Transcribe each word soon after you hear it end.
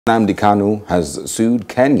Nnamdi Kanu has sued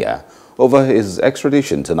Kenya over his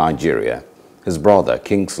extradition to Nigeria. His brother,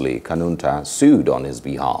 Kingsley Kanunta, sued on his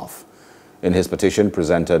behalf. In his petition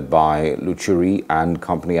presented by Luchuri and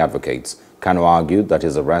company advocates, Kanu argued that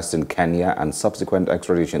his arrest in Kenya and subsequent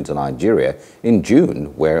extradition to Nigeria in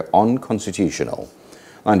June were unconstitutional.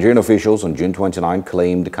 Nigerian officials on June 29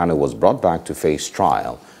 claimed Kanu was brought back to face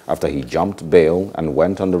trial after he jumped bail and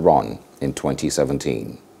went on the run in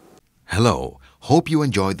 2017. Hello, hope you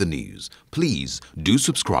enjoyed the news. Please do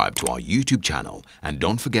subscribe to our YouTube channel and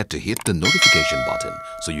don't forget to hit the notification button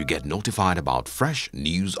so you get notified about fresh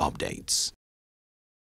news updates.